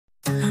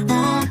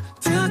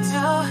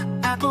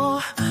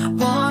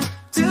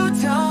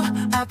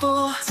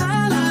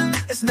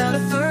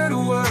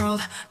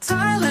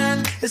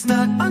is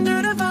not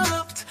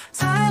underdeveloped.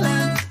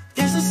 Thailand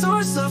is a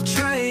source of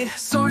trade,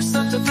 source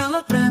of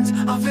development,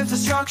 of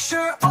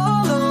infrastructure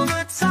all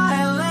over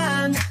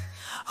Thailand,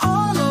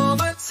 all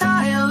over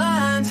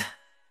Thailand.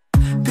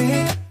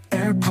 Big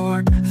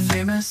airport,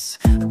 famous,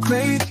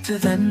 greater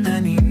than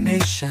any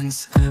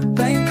nations.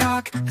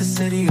 Bangkok, the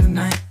city of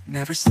night,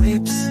 never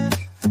sleeps.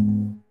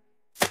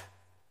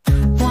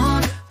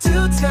 Want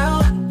to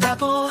tell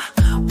Apple,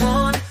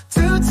 want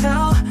to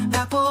tell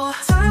Apple,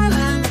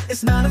 Thailand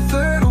is not a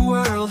third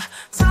world.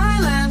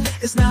 Thailand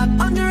is not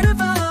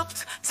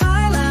underdeveloped.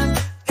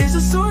 Thailand is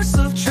a source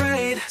of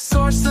trade,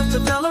 source of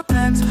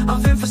development,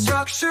 of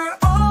infrastructure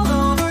all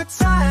over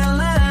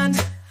Thailand,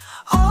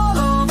 all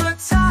over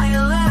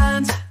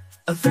Thailand.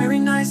 A very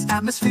nice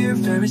atmosphere,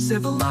 very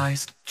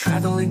civilized,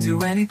 traveling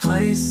to any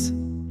place.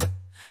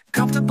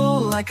 Comfortable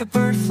like a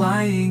bird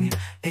flying,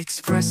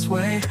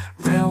 expressway,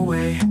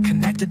 railway,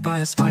 connected by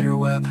a spider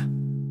web.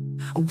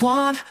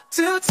 Want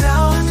to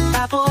tell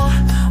Apple,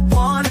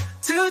 want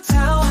to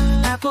tell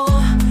Apple,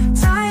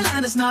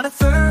 Thailand is not a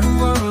third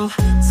world.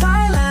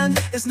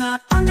 Thailand is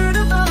not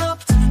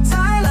underdeveloped.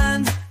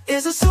 Thailand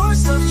is a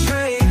source of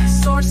trade,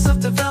 source of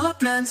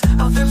development,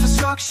 of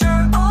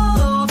infrastructure all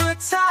over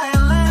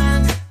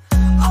Thailand,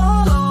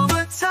 all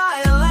over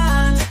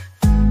Thailand.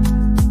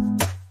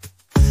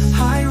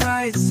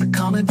 High-rise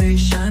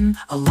accommodation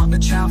along the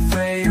Chao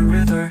Phraya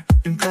River,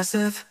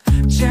 impressive.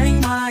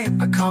 Chiang Mai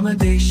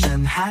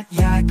accommodation, Hat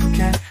Yai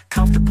Phuket,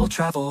 comfortable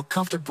travel,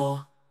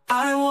 comfortable.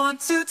 I want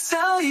to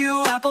tell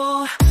you,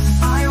 Apple,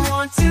 I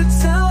want to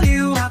tell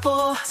you,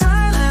 Apple,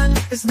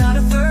 Thailand is not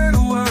a third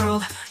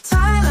world.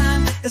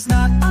 Thailand is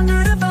not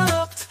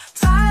underdeveloped.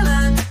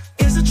 Thailand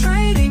is a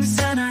trading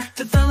center,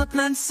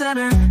 development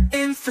center,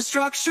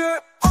 infrastructure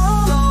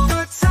all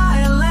over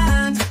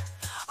Thailand,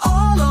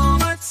 all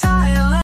over Thailand.